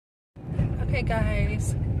Okay,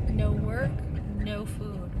 guys, no work, no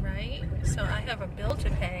food, right? So I have a bill to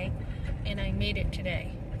pay, and I made it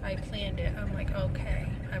today. I planned it. I'm like, okay,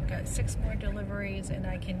 I've got 6 more deliveries, and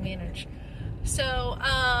I can manage. So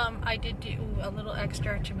I did do a little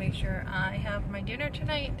extra to make sure I have my dinner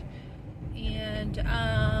tonight. And,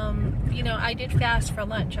 I did fast for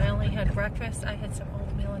lunch. I only had breakfast. I had some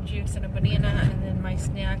oatmeal and juice and a banana, and then my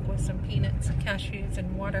snack was some peanuts, cashews,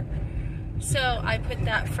 and water. So I put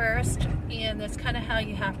that first, and that's kind of how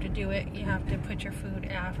you have to do it. You have to put your food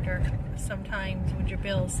after sometimes with your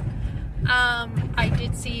bills. I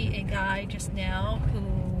did see a guy just now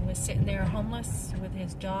who was sitting there homeless with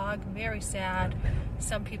his dog. Very sad.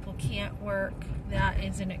 Some people can't work. That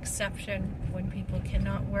is an exception when people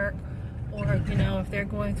cannot work. Or, if they're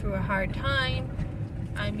going through a hard time,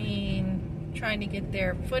 trying to get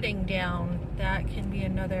their footing down, that can be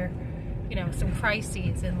another, some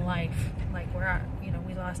crises in life, like where,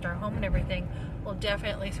 we lost our home and everything, will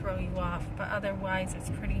definitely throw you off. But otherwise, it's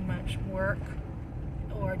pretty much work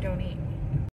or don't eat.